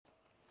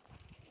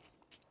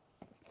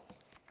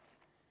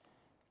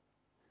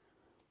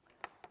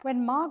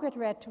When Margaret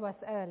read to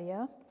us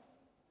earlier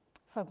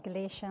from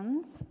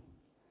Galatians,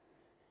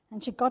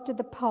 and she got to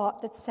the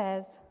part that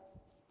says,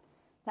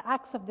 the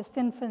acts of the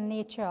sinful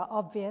nature are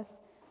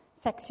obvious: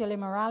 sexual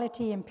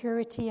immorality,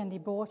 impurity, and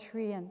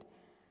debauchery. And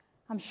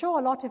I'm sure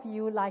a lot of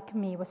you, like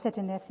me, were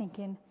sitting there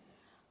thinking,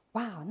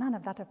 wow, none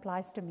of that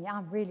applies to me.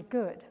 I'm really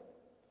good.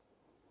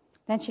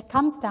 Then she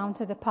comes down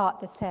to the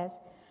part that says,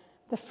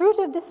 the fruit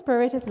of the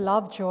Spirit is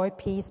love, joy,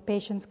 peace,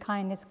 patience,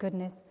 kindness,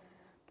 goodness,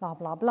 blah,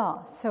 blah,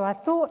 blah. So I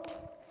thought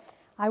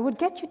I would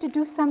get you to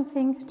do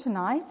something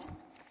tonight.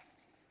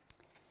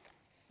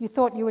 You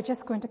thought you were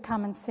just going to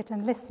come and sit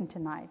and listen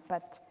tonight,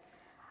 but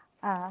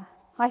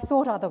I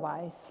thought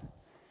otherwise.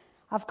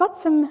 I've got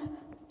some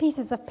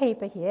pieces of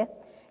paper here.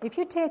 If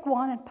you take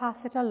one and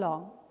pass it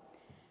along,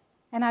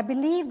 and I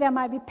believe there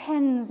might be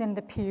pens in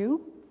the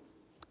pew.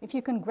 If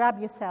you can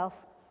grab yourself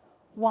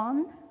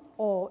one,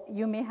 or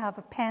you may have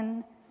a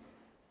pen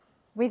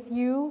with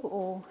you,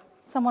 or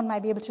someone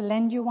might be able to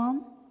lend you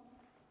one.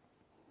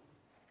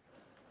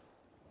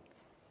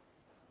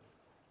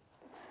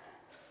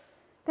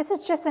 This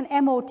is just an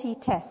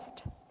MOT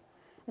test,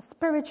 a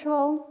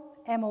spiritual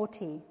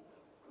MOT.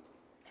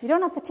 You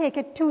don't have to take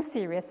it too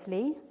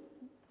seriously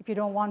if you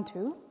don't want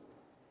to.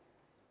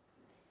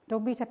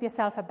 Don't beat up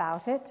yourself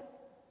about it.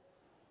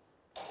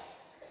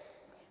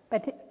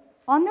 But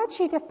on that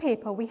sheet of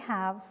paper, we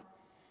have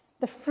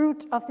the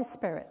fruit of the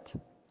Spirit: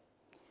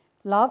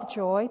 love,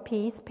 joy,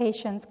 peace,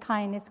 patience,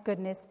 kindness,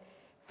 goodness,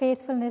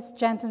 faithfulness,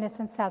 gentleness,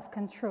 and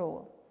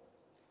self-control.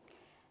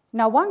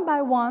 Now, one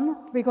by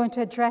one, we're going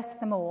to address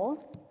them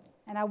all.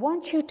 And I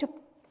want you to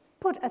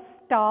put a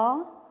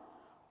star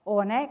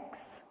or an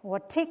X or a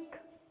tick,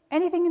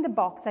 anything in the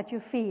box that you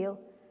feel,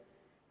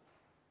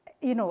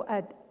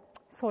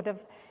 sort of,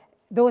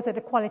 those are the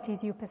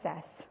qualities you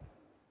possess.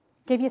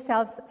 Give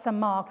yourselves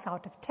some marks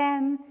out of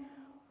 10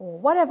 or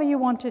whatever you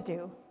want to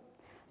do.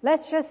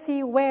 Let's just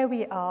see where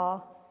we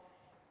are,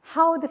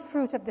 how the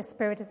fruit of the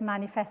Spirit is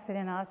manifested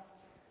in us,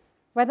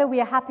 whether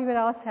we are happy with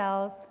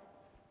ourselves.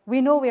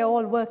 We know we are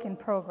all work in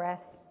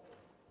progress.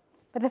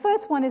 But the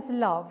first one is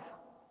love.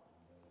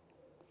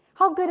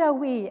 How good are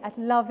we at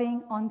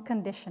loving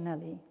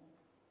unconditionally?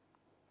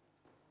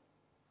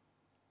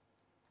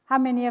 How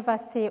many of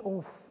us say,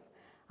 oh,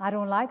 I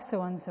don't like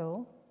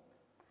so-and-so.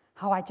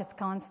 How I just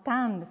can't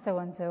stand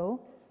so-and-so.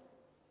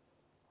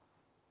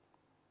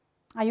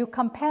 Are you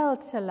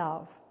compelled to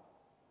love?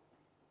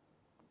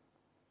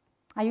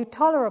 Are you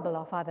tolerable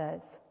of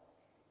others?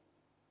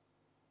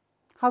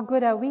 How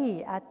good are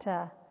we at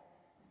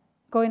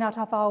going out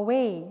of our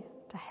way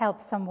to help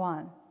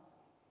someone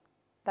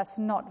that's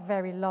not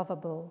very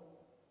lovable?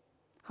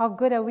 How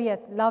good are we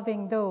at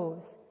loving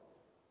those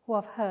who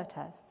have hurt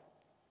us?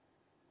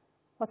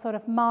 What sort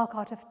of mark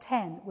out of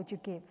 10 would you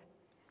give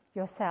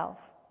yourself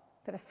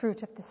for the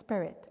fruit of the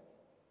Spirit?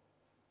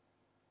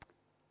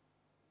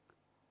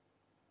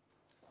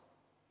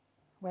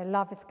 Where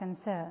love is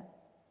concerned.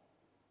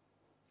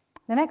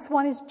 The next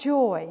one is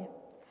joy.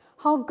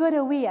 How good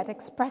are we at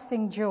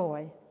expressing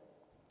joy?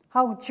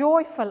 How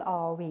joyful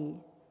are we?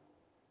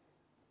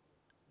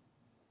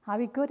 Are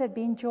we good at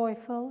being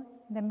joyful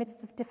in the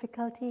midst of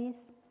difficulties?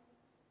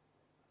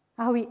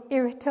 Are we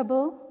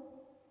irritable?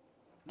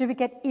 Do we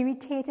get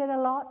irritated a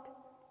lot?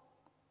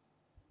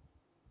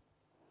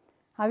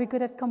 Are we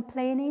good at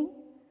complaining?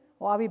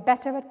 Or are we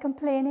better at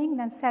complaining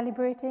than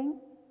celebrating?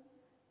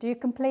 Do you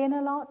complain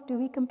a lot? Do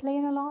we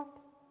complain a lot?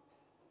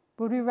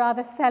 Would we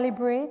rather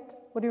celebrate?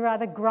 Would we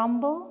rather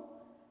grumble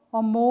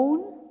or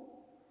moan?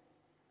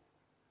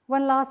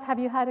 When last have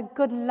you had a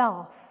good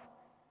laugh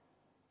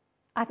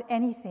at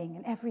anything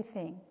and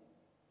everything?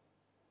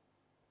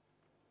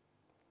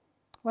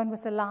 When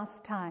was the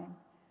last time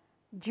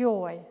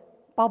joy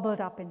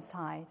bubbled up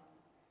inside?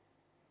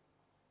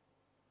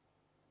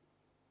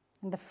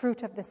 And the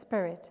fruit of the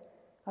Spirit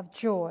of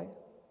joy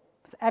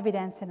was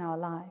evidence in our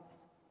lives.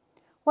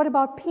 What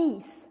about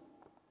peace?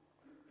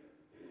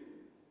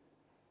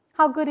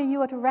 How good are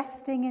you at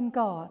resting in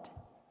God?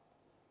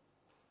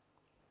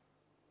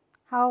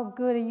 How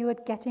good are you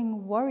at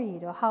getting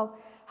worried? Or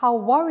how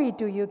worried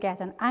do you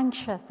get and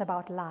anxious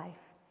about life?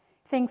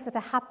 Things that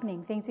are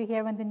happening, things you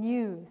hear in the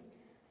news.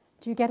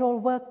 Do you get all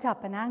worked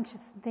up and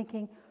anxious and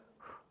thinking,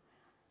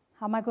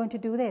 how am I going to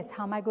do this?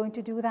 How am I going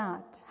to do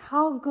that?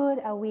 How good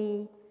are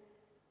we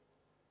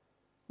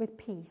with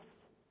peace?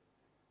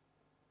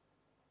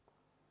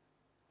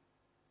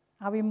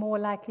 Are we more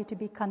likely to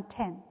be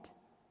content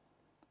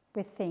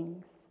with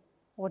things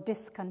or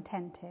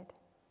discontented?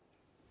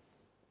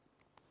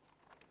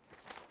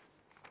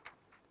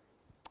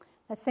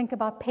 Let's think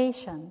about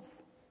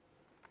patience.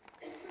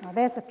 Now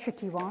there's a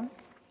tricky one.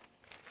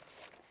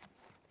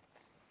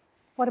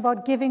 What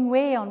about giving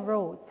way on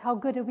roads? How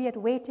good are we at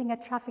waiting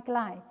at traffic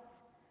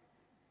lights?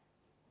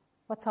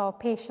 What's our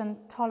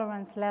patient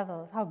tolerance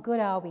levels? How good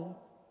are we?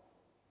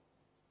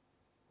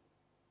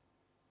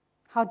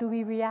 How do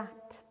we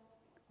react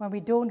when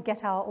we don't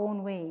get our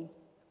own way?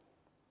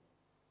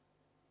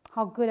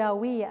 How good are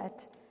we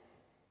at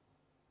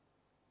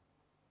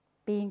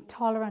being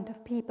tolerant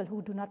of people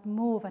who do not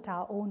move at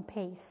our own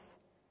pace?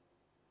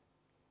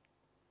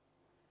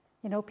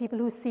 People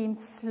who seem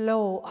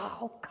slow.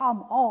 Oh,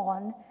 come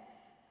on.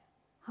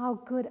 How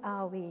good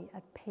are we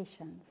at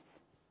patience?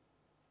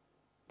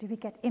 Do we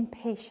get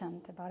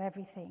impatient about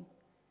everything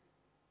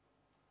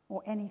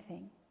or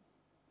anything?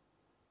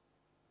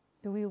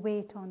 Do we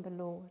wait on the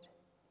Lord?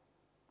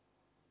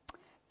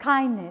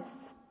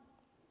 Kindness.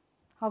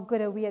 How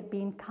good are we at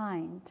being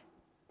kind?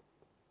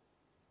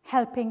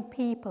 Helping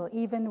people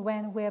even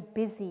when we're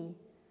busy.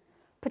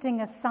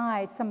 Putting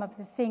aside some of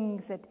the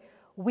things that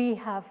we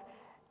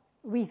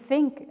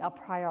think are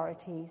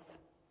priorities,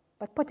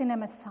 but putting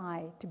them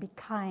aside to be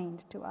kind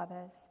to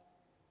others.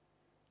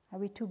 Are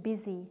we too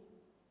busy?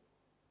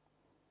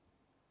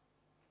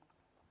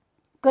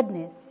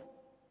 Goodness.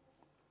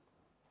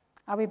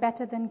 Are we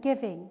better than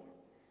giving?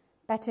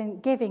 Better in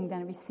giving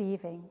than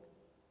receiving?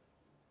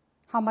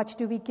 How much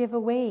do we give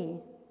away?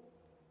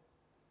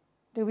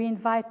 Do we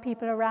invite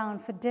people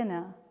around for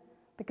dinner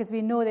because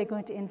we know they're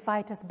going to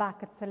invite us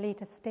back at a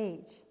later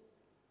stage?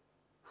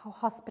 How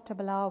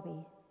hospitable are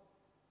we?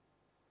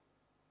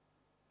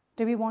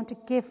 Do we want to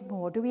give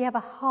more? Do we have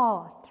a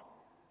heart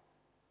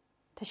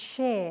to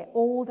share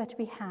all that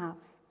we have?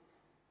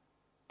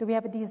 Do we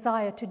have a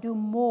desire to do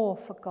more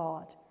for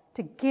God,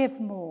 to give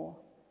more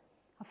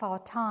of our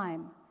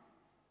time,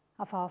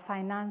 of our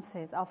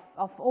finances, of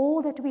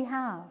all that we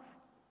have?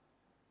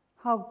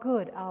 How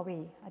good are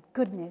we at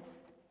goodness?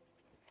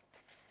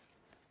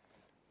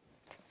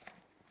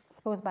 I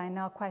suppose by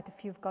now quite a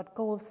few have got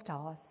gold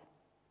stars.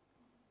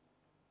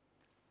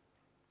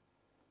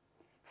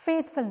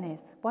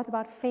 Faithfulness. What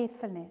about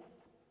faithfulness?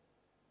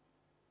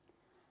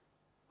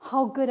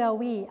 How good are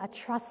we at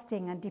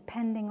trusting and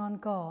depending on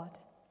God?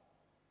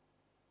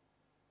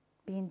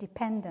 Being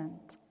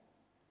dependent.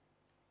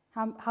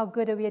 How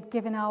good are we at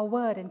giving our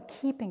word and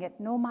keeping it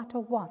no matter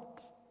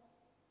what?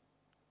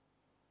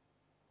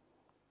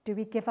 Do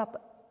we give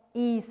up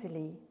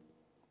easily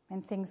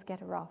when things get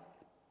rough?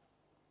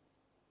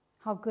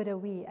 How good are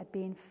we at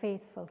being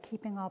faithful,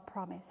 keeping our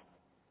promise,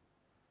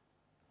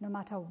 no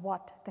matter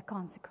what the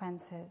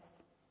consequences?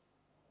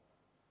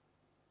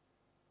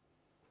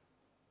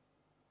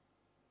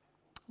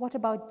 What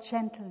about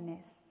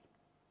gentleness?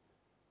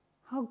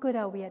 How good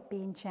are we at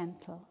being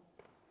gentle?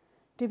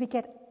 Do we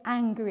get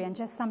angry and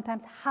just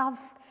sometimes have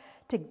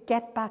to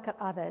get back at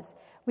others?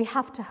 We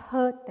have to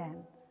hurt them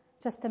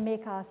just to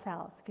make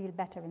ourselves feel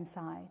better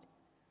inside.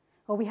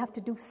 Or we have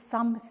to do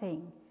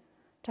something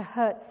to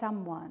hurt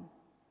someone,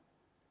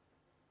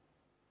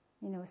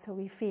 so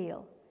we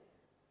feel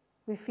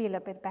a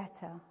bit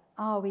better.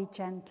 Are we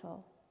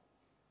gentle?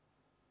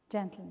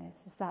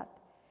 Gentleness, is that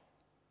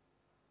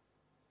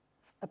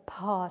a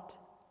part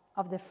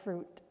of the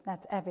fruit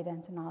that's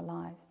evident in our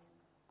lives?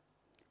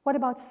 What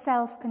about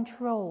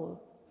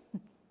self-control?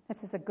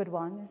 This is a good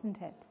one,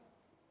 isn't it?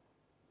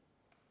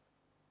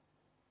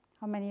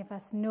 How many of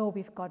us know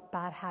we've got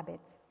bad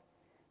habits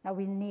that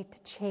we need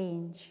to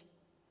change?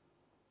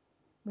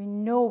 We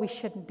know we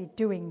shouldn't be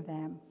doing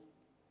them,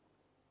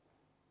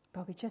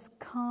 but we just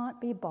can't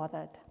be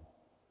bothered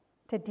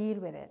to deal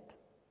with it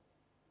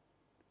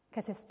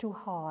because it's too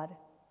hard.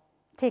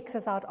 It takes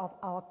us out of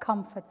our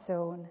comfort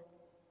zone.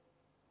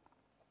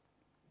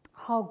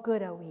 How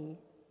good are we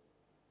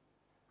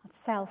at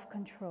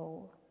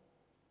self-control?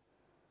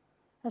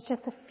 That's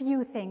just a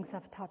few things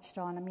I've touched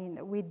on. I mean,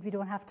 we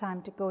don't have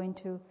time to go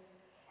into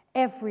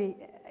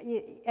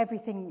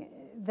everything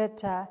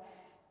that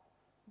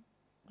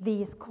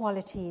these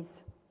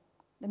qualities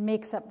that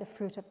makes up the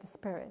fruit of the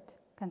Spirit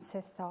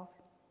consists of.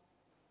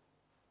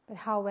 But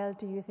how well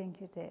do you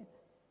think you did?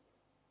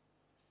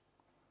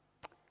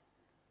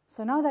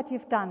 So now that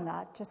you've done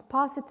that, just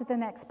pass it to the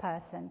next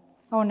person.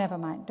 Oh, never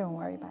mind. Don't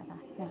worry about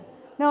that.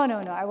 No,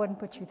 I wouldn't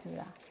put you through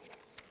that.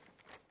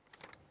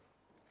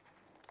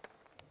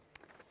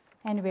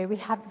 Anyway,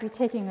 we're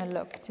taking a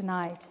look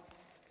tonight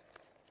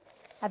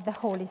at the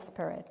Holy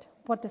Spirit.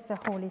 What does the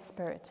Holy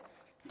Spirit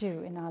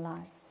do in our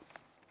lives?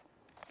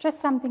 Just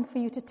something for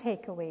you to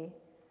take away.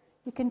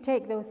 You can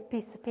take those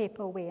pieces of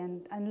paper away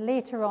and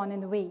later on in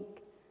the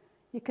week,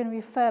 you can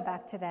refer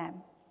back to them.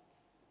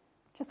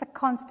 Just a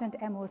constant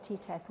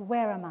MOT test.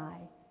 Where am I?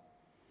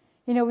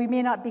 We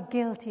may not be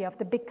guilty of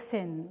the big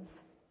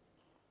sins.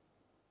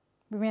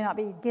 We may not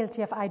be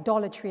guilty of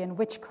idolatry and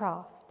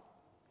witchcraft.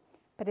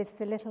 But it's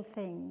the little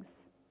things,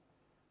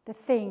 the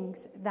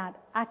things that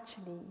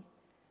actually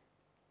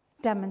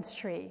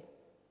demonstrate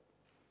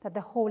that the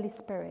Holy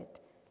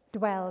Spirit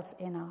dwells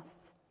in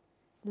us,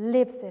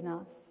 lives in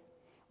us.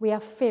 We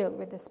are filled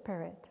with the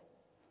Spirit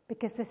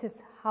because this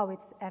is how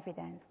it's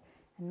evidenced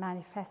and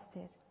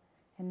manifested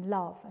in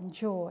love and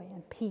joy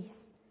and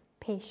peace,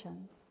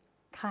 patience,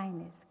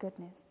 kindness,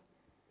 goodness,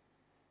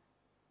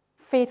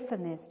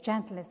 faithfulness,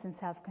 gentleness, and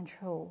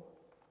self-control.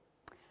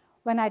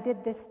 When I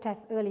did this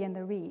test early in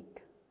the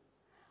week,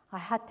 I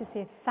had to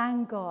say,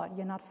 thank God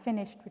you're not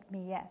finished with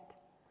me yet.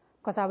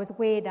 Because I was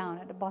way down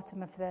at the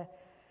bottom of the,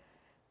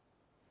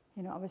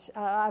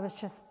 I was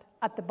just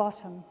at the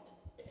bottom.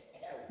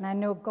 And I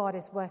know God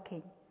is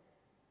working.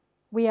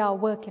 We are a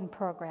work in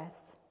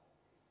progress.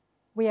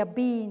 We are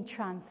being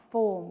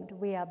transformed.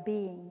 We are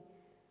being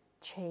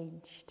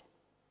changed.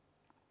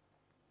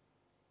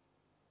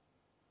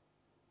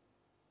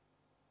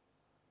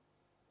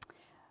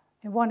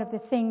 And one of the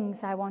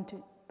things I want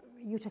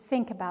you to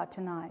think about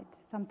tonight,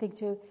 something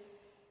to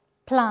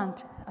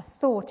plant a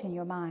thought in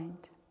your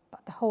mind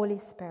about the Holy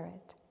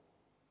Spirit.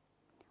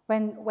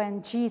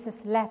 When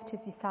Jesus left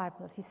his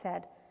disciples, he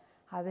said,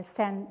 I will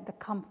send the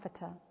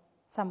Comforter,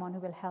 someone who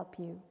will help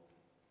you.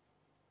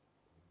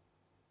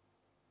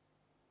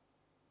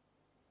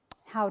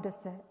 How does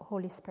the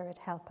Holy Spirit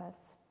help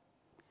us?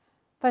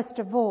 First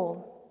of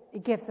all,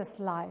 it gives us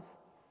life,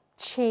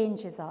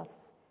 changes us.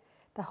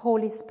 The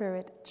Holy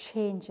Spirit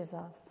changes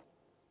us.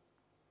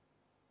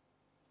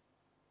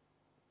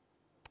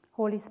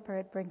 Holy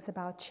Spirit brings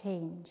about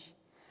change.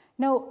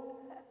 Now,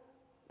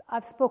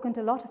 I've spoken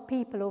to a lot of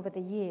people over the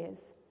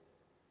years,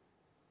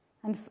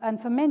 and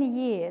for many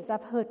years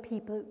I've heard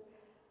people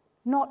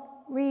not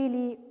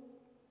really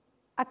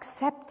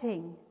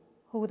accepting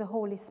who the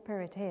Holy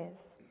Spirit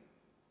is.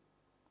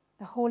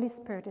 The Holy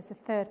Spirit is the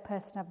third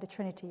person of the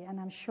Trinity, and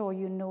I'm sure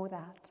you know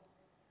that.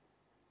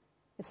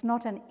 It's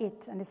not an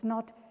it, and it's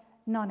not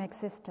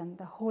non-existent.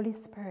 The Holy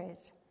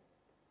Spirit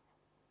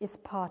is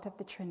part of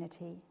the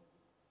Trinity.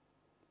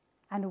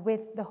 And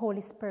with the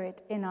Holy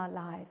Spirit in our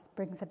lives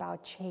brings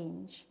about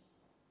change.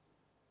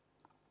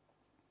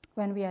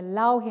 When we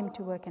allow him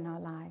to work in our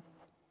lives,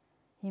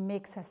 he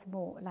makes us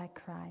more like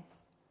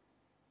Christ.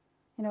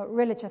 You know,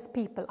 religious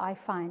people, I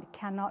find,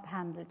 cannot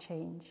handle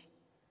change.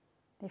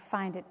 They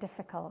find it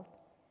difficult.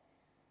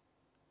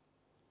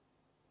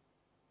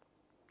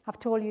 I've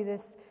told you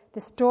this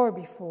story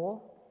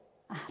before.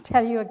 I'll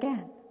tell you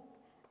again.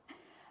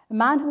 A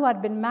man who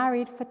had been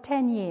married for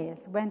 10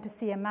 years went to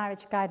see a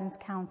marriage guidance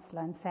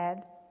counselor and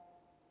said,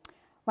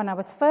 when I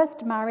was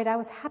first married, I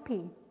was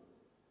happy.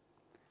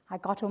 I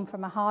got home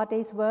from a hard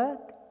day's work.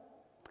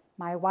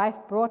 My wife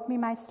brought me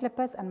my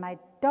slippers, and my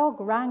dog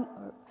ran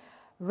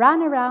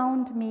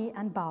around me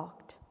and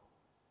barked.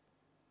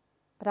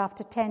 But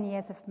after 10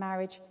 years of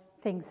marriage,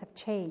 things have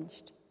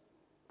changed.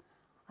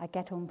 I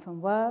get home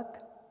from work.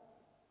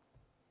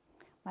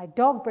 My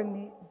dog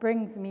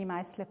brings me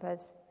my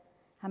slippers,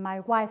 and my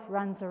wife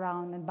runs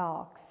around and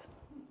barks.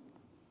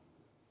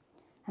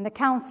 And the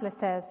counselor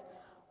says,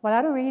 well,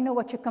 I don't really know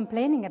what you're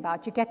complaining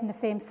about. You're getting the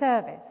same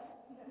service.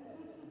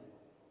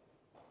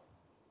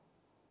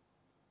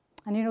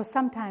 And you know,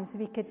 sometimes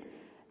we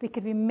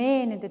could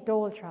remain in the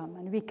doldrum,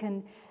 and we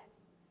can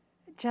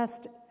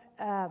just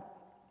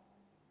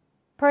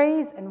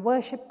praise and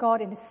worship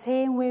God in the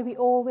same way we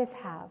always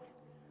have,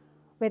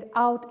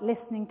 without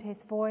listening to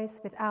his voice,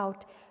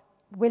 without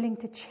willing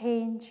to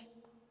change,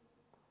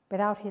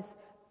 without his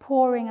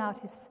pouring out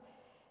his,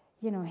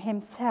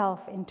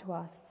 himself into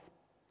us.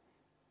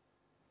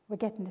 We're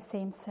getting the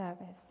same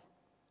service.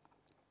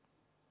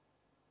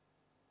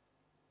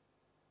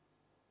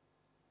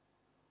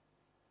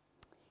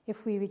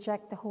 If we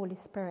reject the Holy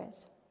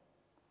Spirit,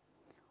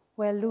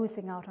 we're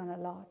losing out on a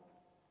lot.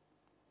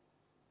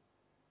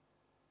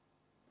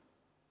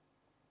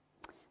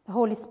 The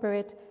Holy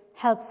Spirit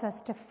helps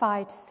us to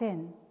fight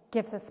sin,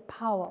 gives us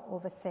power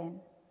over sin.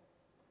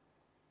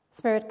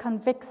 Spirit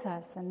convicts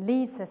us and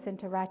leads us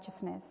into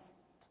righteousness.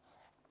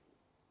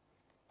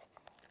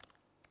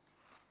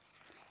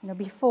 You know,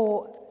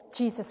 before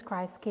Jesus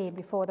Christ came,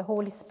 before the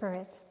Holy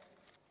Spirit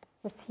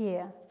was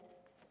here,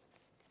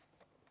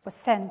 was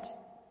sent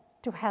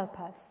to help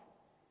us,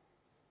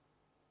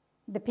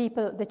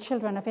 the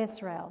children of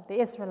Israel, the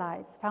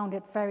Israelites, found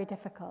it very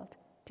difficult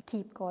to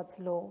keep God's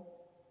law.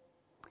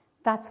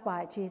 That's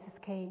why Jesus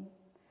came.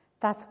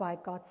 That's why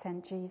God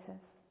sent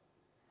Jesus.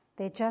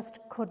 They just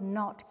could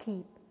not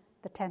keep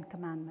the 10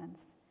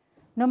 Commandments,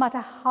 no matter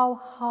how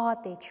hard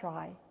they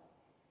try.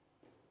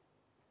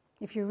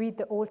 If you read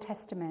the Old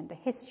Testament, the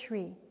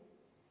history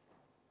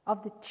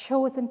of the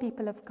chosen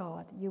people of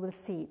God, you will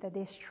see that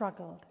they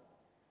struggled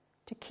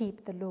to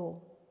keep the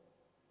law.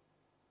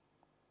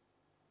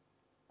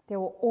 They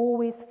were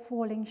always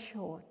falling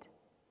short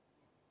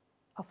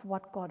of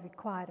what God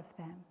required of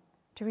them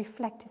to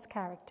reflect his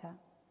character.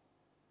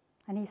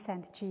 And he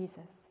sent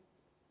Jesus.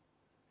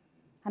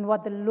 And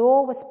what the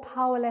law was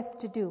powerless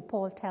to do,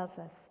 Paul tells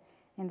us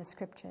in the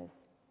scriptures,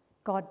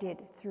 God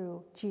did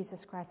through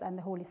Jesus Christ and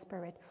the Holy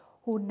Spirit,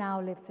 who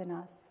now lives in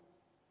us.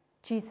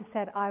 Jesus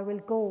said, I will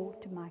go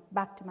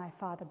back to my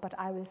Father, but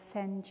I will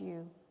send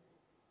you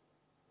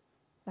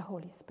the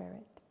Holy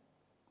Spirit.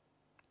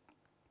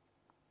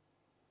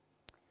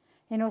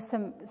 You know,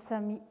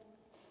 some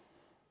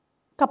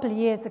couple of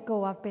years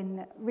ago, I've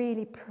been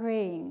really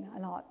praying a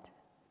lot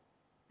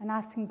and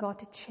asking God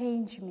to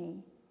change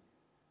me.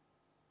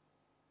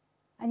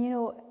 And you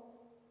know,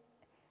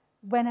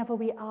 whenever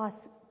we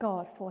ask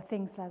God for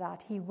things like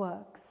that, he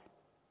works.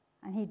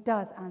 And he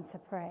does answer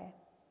prayer.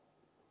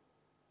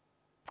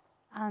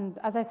 And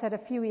as I said a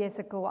few years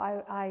ago,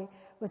 I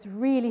was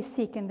really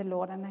seeking the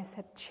Lord, and I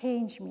said,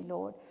 change me,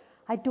 Lord.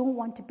 I don't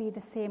want to be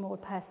the same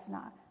old person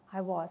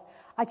I was.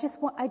 I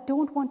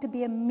don't want to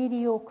be a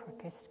mediocre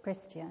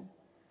Christian.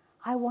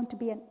 I want to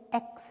be an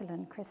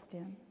excellent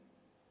Christian.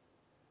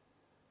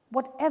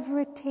 Whatever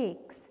it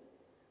takes,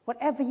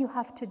 whatever you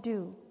have to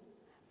do,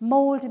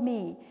 mold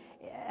me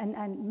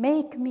and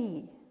make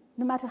me,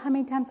 no matter how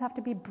many times I have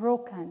to be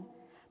broken,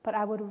 but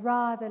I would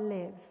rather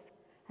live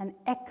an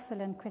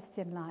excellent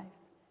Christian life,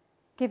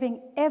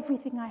 giving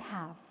everything I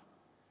have.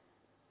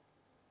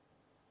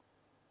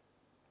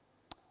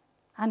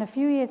 And a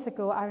few years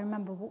ago, I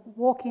remember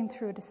walking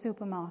through the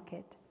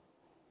supermarket.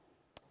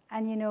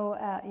 And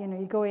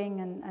you're going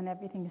and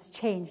everything has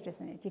changed,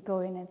 isn't it? You go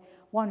in and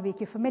 1 week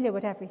you're familiar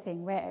with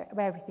everything, where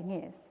everything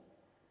is.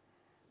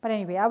 But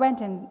anyway, I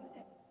went in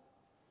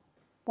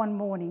one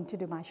morning to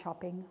do my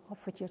shopping,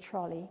 off with your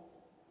trolley.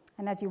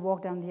 And as you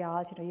walk down the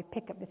aisles, you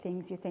pick up the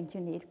things you think you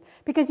need.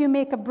 Because you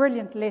make a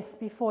brilliant list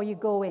before you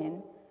go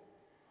in.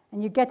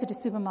 And you get to the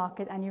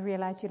supermarket and you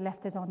realize you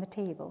left it on the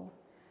table.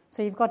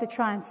 So you've got to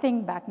try and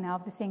think back now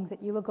of the things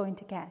that you were going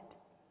to get.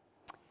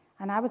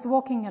 And I was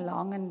walking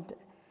along, and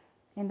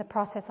in the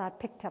process I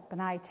picked up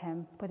an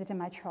item, put it in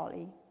my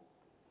trolley.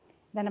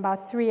 Then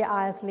about 3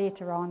 aisles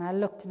later on, I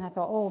looked and I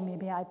thought, oh,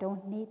 maybe I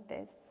don't need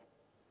this.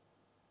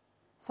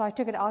 So I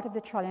took it out of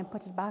the trolley and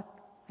put it back.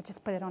 I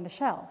just put it on the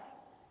shelf,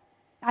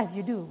 as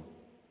you do.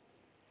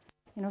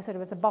 So there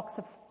was a box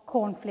of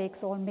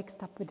cornflakes all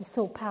mixed up with the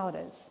soap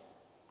powders.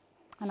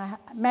 And I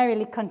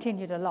merrily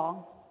continued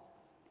along.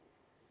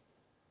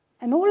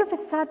 And all of a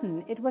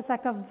sudden, it was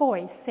like a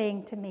voice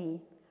saying to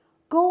me,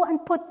 go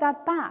and put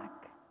that back.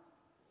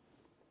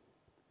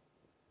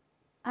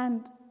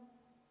 And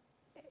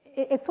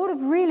it sort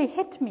of really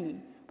hit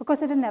me,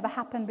 because it had never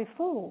happened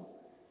before.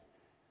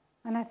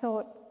 And I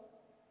thought,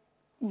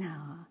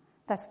 nah,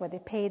 that's what they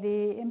pay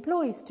the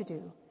employees to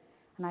do.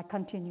 And I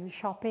continued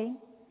shopping,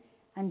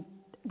 and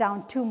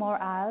down 2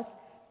 more aisles,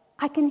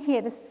 I can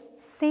hear the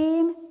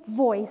same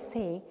voice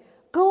say,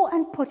 go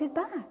and put it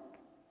back.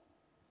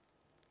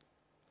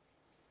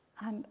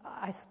 And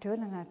I stood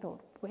and I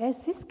thought,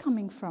 where's this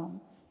coming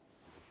from?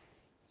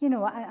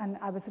 And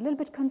I was a little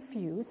bit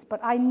confused, but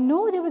I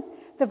know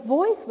the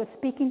voice was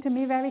speaking to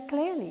me very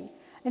clearly.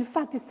 In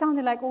fact, it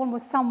sounded like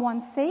almost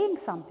someone saying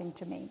something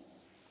to me.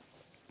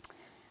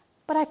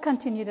 But I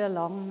continued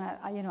along,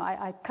 and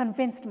I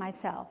convinced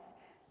myself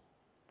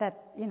that,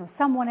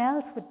 someone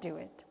else would do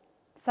it.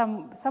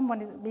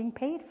 Someone is being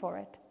paid for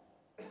it.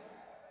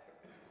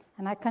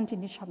 And I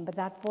continued shopping, but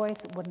that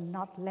voice would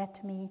not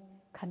let me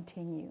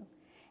continue.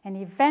 And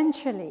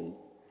eventually,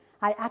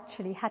 I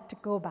actually had to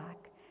go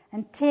back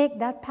and take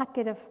that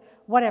packet of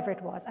whatever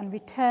it was and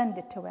returned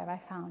it to where I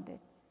found it.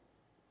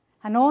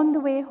 And on the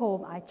way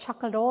home, I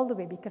chuckled all the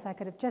way, because I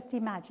could have just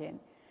imagined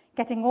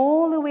getting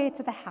all the way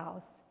to the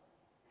house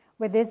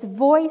with this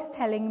voice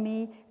telling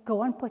me,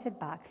 go and put it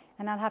back,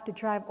 and I'll have to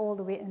drive all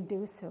the way and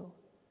do so.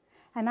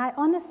 And I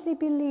honestly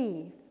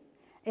believe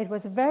it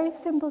was a very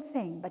simple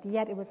thing, but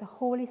yet it was the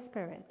Holy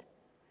Spirit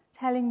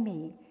telling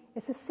me,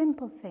 it's a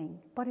simple thing,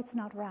 but it's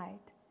not right.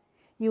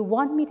 You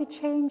want me to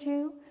change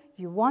you?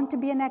 You want to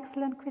be an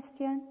excellent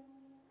Christian?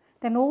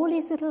 Then all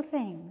these little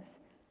things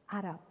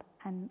add up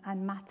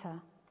and matter.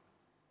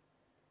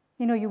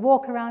 You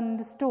walk around in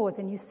the stores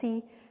and you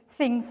see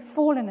things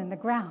fallen in the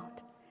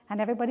ground, and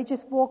everybody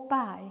just walk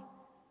by.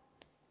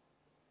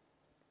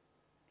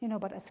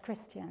 But as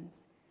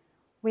Christians,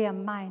 we are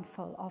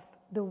mindful of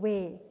the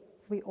way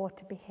we ought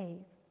to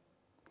behave.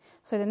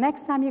 So the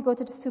next time you go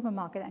to the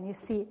supermarket and you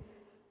see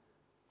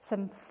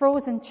some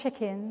frozen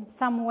chicken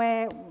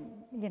somewhere,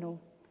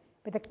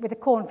 with the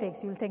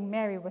cornflakes, you'll think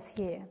Mary was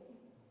here.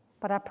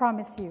 But I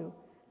promise you,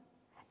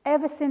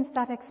 ever since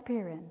that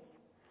experience,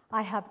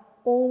 I have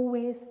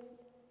always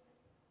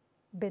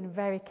been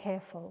very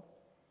careful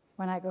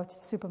when I go to the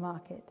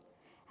supermarket.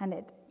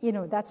 And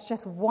that's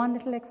just one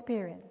little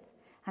experience.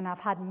 And I've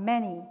had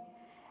many,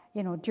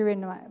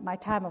 during my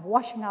time of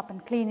washing up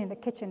and cleaning the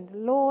kitchen. The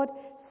Lord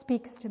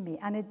speaks to me.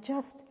 And it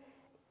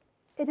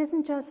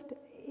isn't just,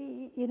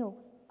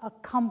 a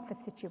comfort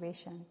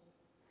situation.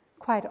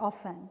 Quite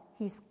often,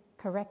 He's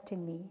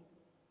correcting me.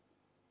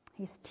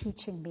 He's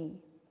teaching me.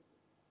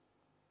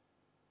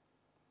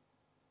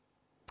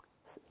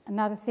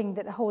 Another thing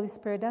that the Holy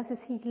Spirit does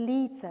is He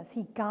leads us,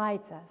 He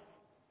guides us.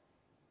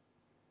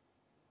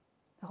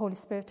 The Holy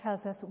Spirit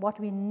tells us what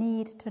we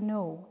need to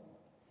know.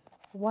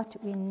 What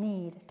we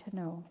need to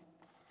know.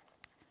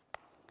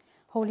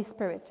 Holy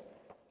Spirit,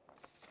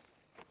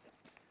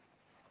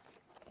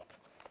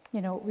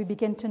 we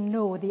begin to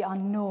know the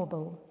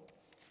unknowable.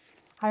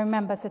 I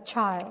remember as a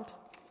child,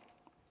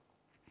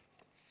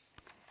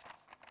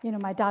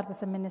 my dad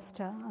was a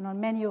minister, and on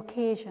many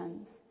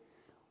occasions,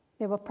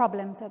 there were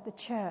problems at the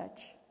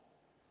church.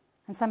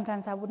 And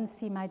sometimes I wouldn't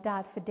see my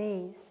dad for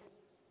days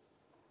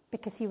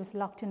because he was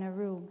locked in a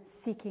room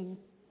seeking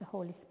the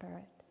Holy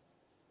Spirit.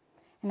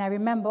 And I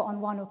remember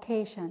on one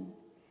occasion,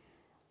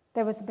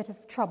 there was a bit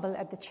of trouble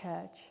at the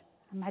church,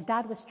 and my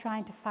dad was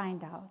trying to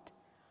find out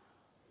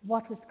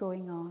what was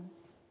going on.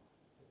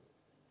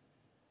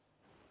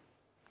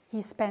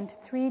 He spent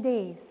 3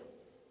 days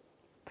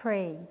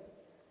praying,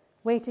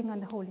 waiting on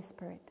the Holy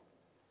Spirit,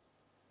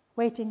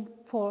 waiting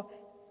for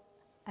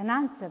an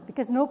answer,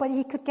 because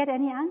he could get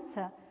any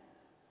answer,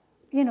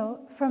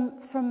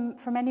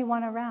 from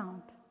anyone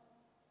around.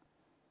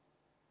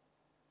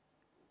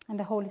 And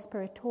the Holy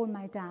Spirit told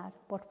my dad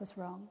what was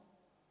wrong.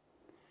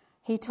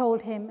 He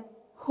told him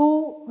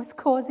who was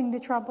causing the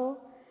trouble,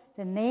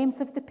 the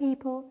names of the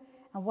people,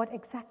 and what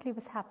exactly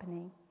was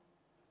happening.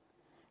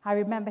 I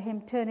remember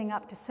him turning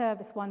up to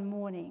service one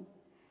morning,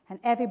 and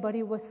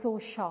everybody was so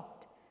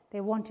shocked.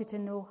 They wanted to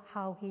know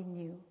how he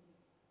knew.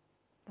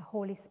 The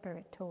Holy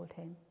Spirit told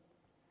him.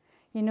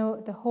 You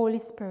know, the Holy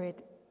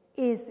Spirit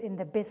is in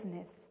the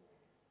business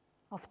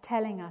of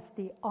telling us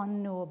the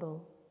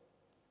unknowable.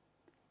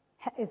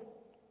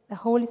 The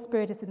Holy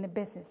Spirit is in the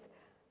business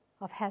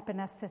of helping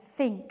us to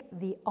think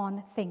the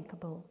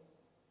unthinkable.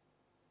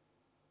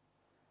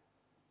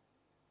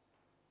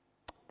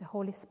 The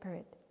Holy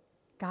Spirit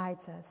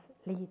guides us,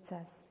 leads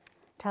us,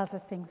 tells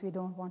us things we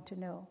don't want to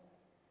know.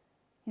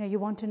 You know, you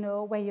want to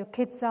know where your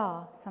kids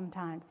are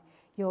sometimes,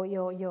 your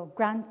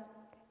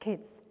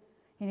grandkids.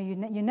 You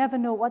know, you never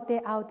know what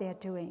they're out there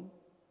doing.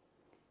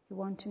 You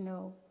want to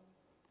know,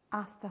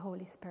 ask the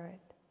Holy Spirit.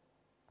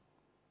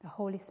 The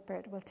Holy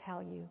Spirit will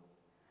tell you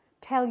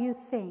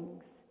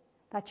things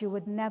that you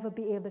would never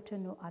be able to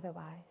know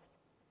otherwise.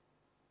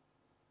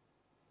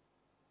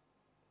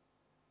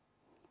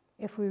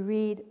 If we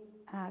read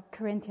 1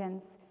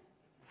 Corinthians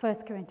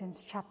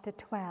chapter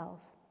 12,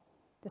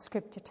 the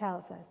scripture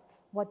tells us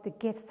what the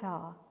gifts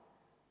are.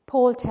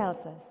 Paul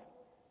tells us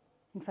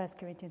in 1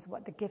 Corinthians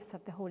what the gifts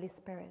of the Holy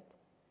Spirit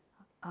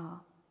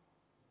are.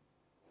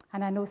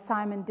 And I know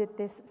Simon did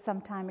this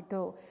some time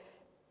ago,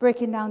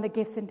 breaking down the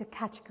gifts into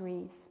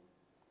categories.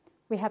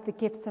 We have the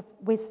gifts of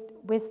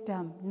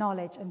wisdom,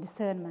 knowledge, and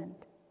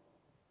discernment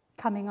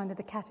coming under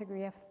the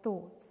category of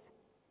thoughts.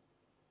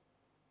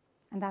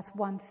 And that's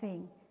one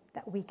thing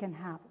that we can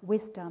have: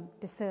 wisdom,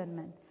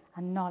 discernment,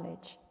 and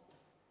knowledge.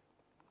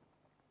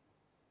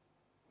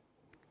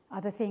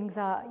 Other things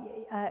are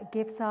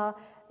gifts are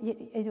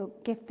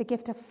the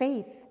gift of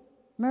faith,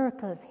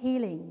 miracles,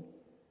 healing,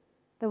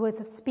 the words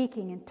of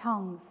speaking in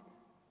tongues,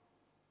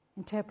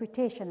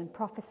 interpretation and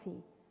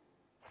prophecy.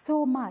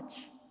 So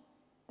much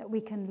that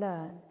we can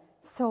learn,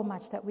 so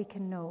much that we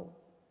can know.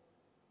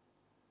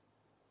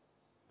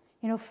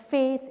 You know,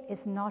 faith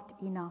is not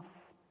enough.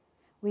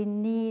 We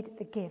need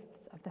the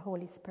gifts of the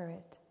Holy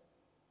Spirit.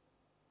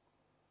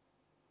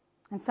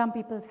 And some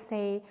people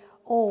say,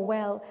 oh,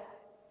 well,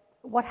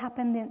 what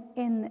happened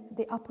in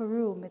the upper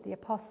room with the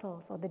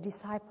apostles or the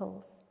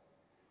disciples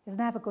is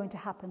never going to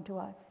happen to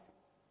us.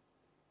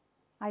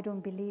 I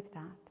don't believe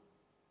that.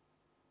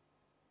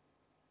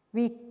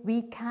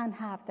 We can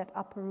have that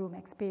upper room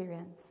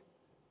experience.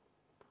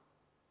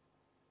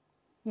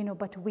 You know,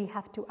 but we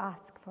have to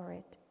ask for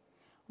it.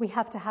 We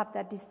have to have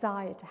that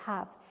desire to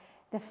have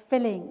the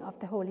filling of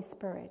the Holy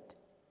Spirit.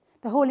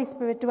 The Holy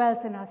Spirit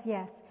dwells in us,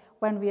 yes,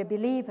 when we are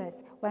believers,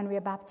 when we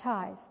are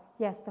baptized.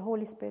 Yes, the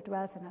Holy Spirit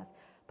dwells in us,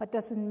 but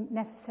doesn't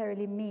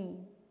necessarily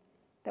mean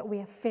that we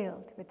are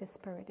filled with the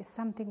Spirit. It's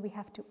something we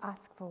have to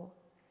ask for.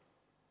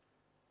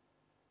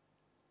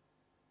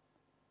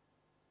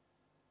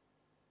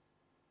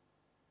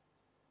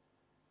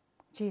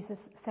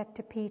 Jesus said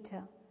to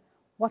Peter,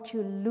 what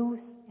you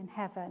loose in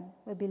heaven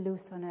will be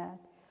loose on earth.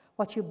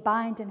 What you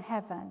bind in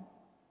heaven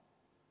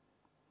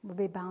will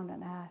be bound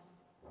on earth.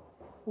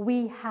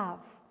 We have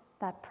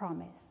that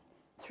promise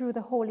through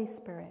the Holy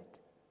Spirit.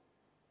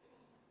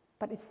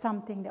 But it's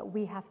something that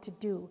we have to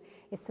do.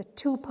 It's a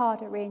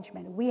two-part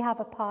arrangement. We have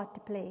a part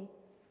to play,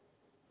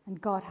 and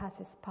God has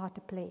his part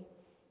to play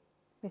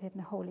within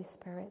the Holy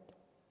Spirit.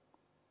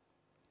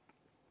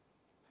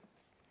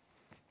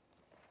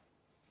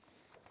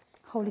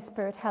 Holy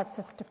Spirit helps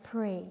us to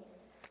pray.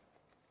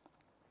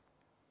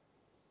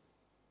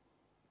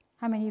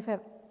 How many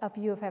of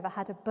you have ever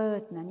had a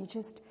burden and you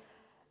just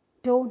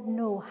don't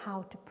know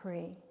how to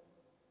pray?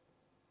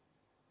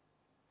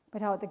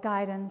 Without the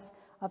guidance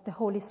of the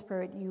Holy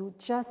Spirit, you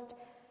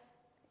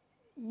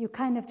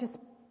kind of just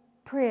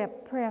pray a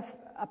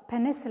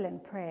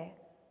penicillin prayer,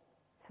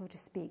 so to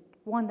speak.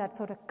 One that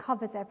sort of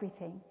covers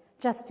everything,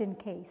 just in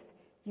case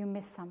you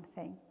miss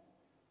something.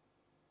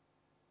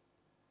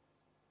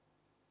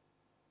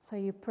 So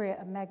you pray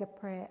a mega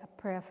prayer, a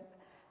prayer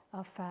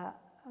of a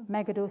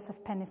mega dose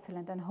of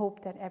penicillin, and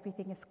hope that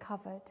everything is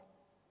covered.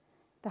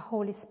 The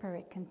Holy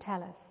Spirit can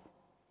tell us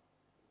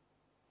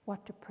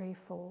what to pray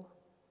for.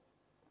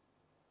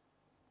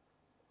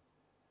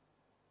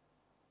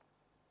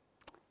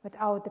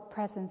 Without the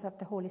presence of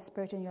the Holy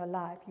Spirit in your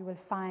life, you will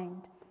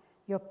find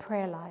your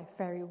prayer life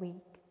very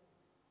weak.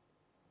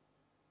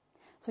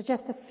 So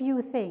just a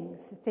few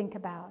things to think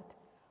about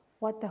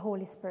what the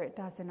Holy Spirit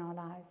does in our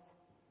lives.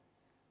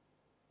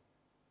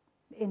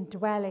 The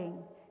indwelling,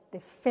 the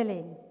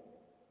filling.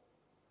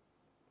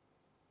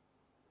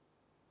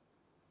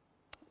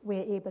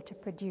 We're able to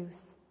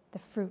produce the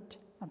fruit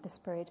of the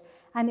Spirit.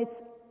 And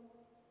it's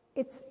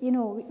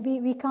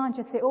we can't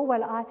just say, oh,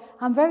 well,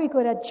 I'm very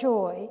good at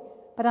joy,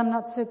 but I'm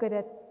not so good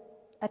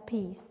at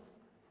peace.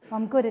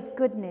 I'm good at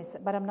goodness,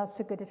 but I'm not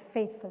so good at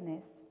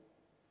faithfulness.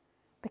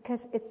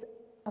 Because it's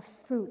a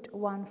fruit,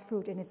 one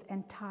fruit in its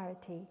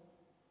entirety.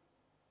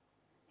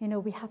 You know,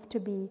 we have to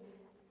be,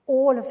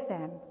 all of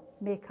them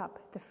make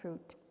up the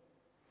fruit.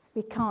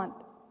 We can't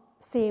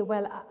say,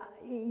 well,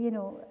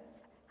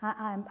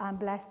 I'm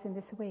blessed in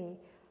this way.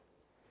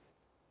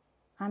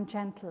 I'm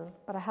gentle,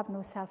 but I have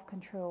no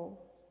self-control.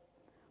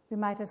 We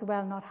might as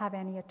well not have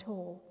any at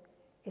all.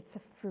 It's a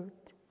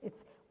fruit.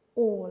 It's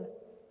all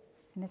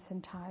in its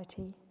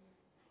entirety.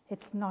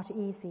 It's not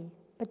easy,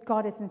 but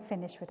God isn't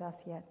finished with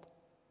us yet.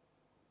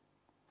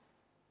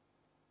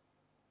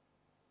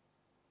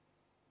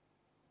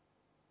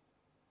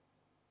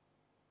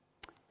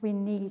 We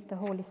need the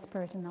Holy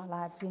Spirit in our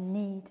lives. We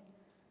need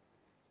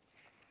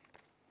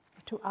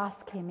to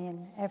ask Him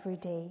in every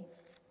day.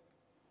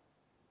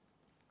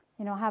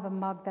 You know, I have a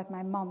mug that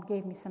my mom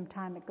gave me some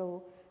time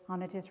ago.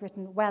 On it is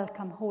written,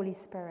 "Welcome, Holy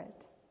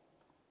Spirit."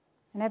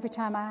 And every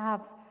time I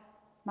have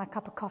my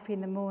cup of coffee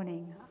in the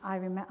morning,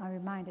 I'm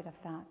reminded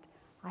of that.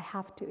 I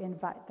have to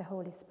invite the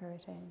Holy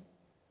Spirit in.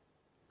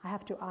 I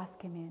have to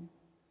ask Him in.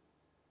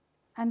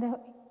 And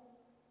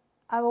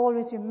I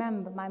always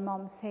remember my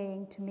mom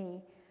saying to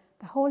me,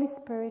 the Holy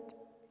Spirit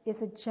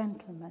is a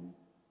gentleman.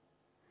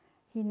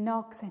 He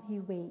knocks and He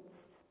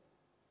waits.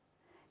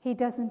 He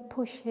doesn't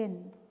push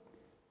in.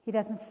 He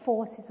doesn't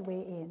force His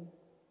way in.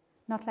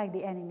 Not like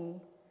the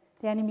enemy.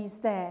 The enemy is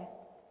there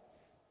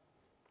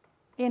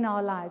in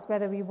our lives,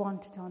 whether we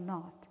want it or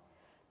not.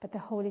 But the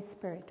Holy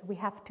Spirit, we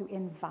have to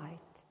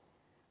invite.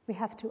 We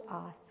have to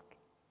ask.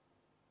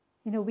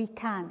 You know, we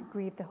can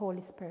grieve the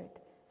Holy Spirit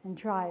and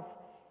drive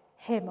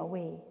Him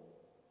away.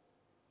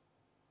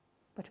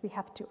 But we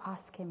have to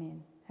ask Him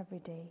in every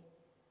day.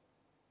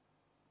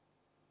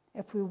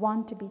 If we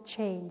want to be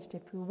changed,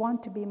 if we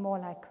want to be more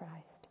like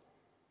Christ.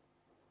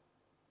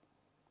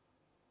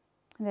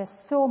 And there's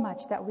so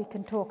much that we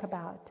can talk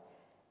about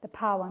the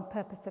power and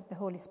purpose of the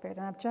Holy Spirit.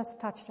 And I've just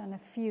touched on a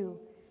few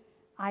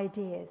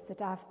ideas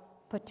that I've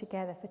put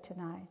together for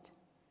tonight.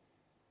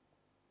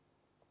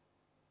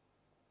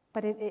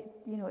 But you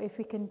know, if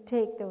we can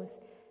take those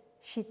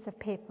sheets of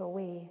paper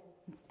away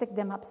and stick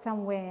them up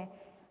somewhere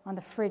on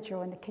the fridge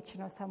or in the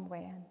kitchen or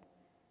somewhere,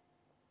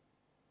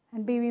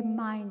 and be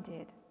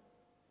reminded,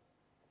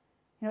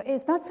 you know,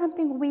 it's not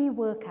something we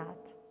work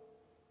at.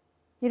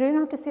 You don't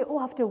have to say, oh,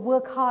 I have to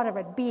work harder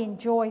at being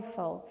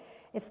joyful.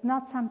 It's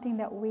not something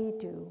that we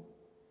do.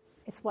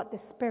 It's what the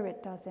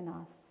Spirit does in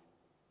us.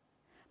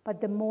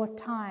 But the more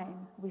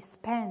time we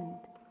spend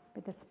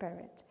with the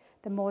Spirit,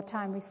 the more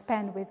time we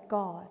spend with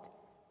God,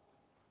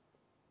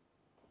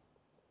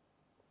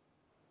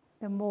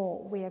 the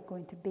more we are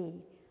going to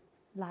be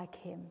like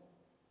Him.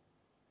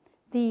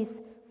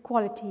 These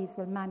qualities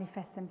will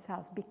manifest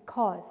themselves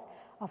because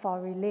of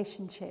our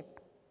relationship,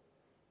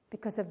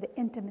 because of the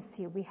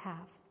intimacy we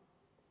have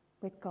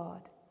with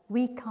God.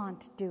 We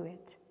can't do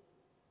it.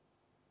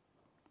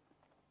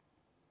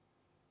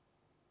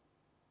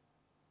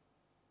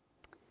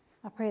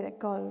 I pray that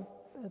God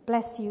will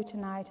bless you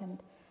tonight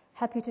and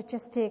help you to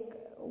just take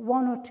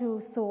one or two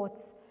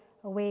thoughts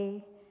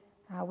away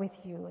with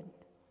you.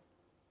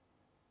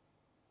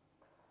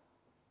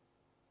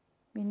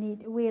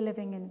 We're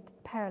living in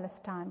perilous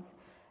times.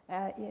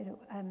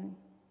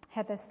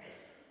 Heather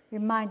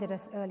reminded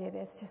us earlier,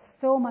 there's just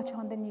so much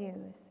on the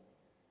news.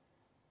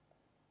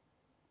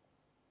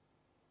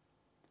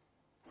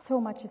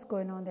 So much is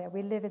going on there.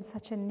 We live in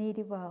such a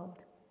needy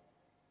world.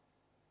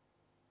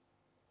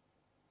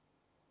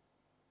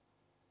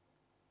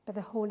 But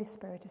the Holy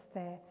Spirit is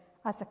there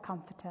as a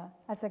comforter,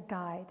 as a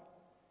guide,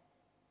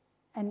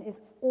 and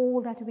is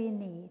all that we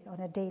need on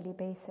a daily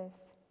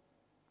basis.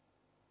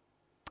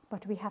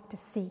 But we have to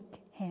seek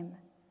Him.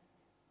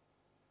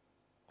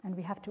 And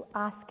we have to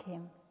ask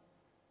Him.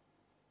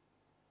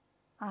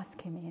 Ask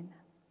Him in.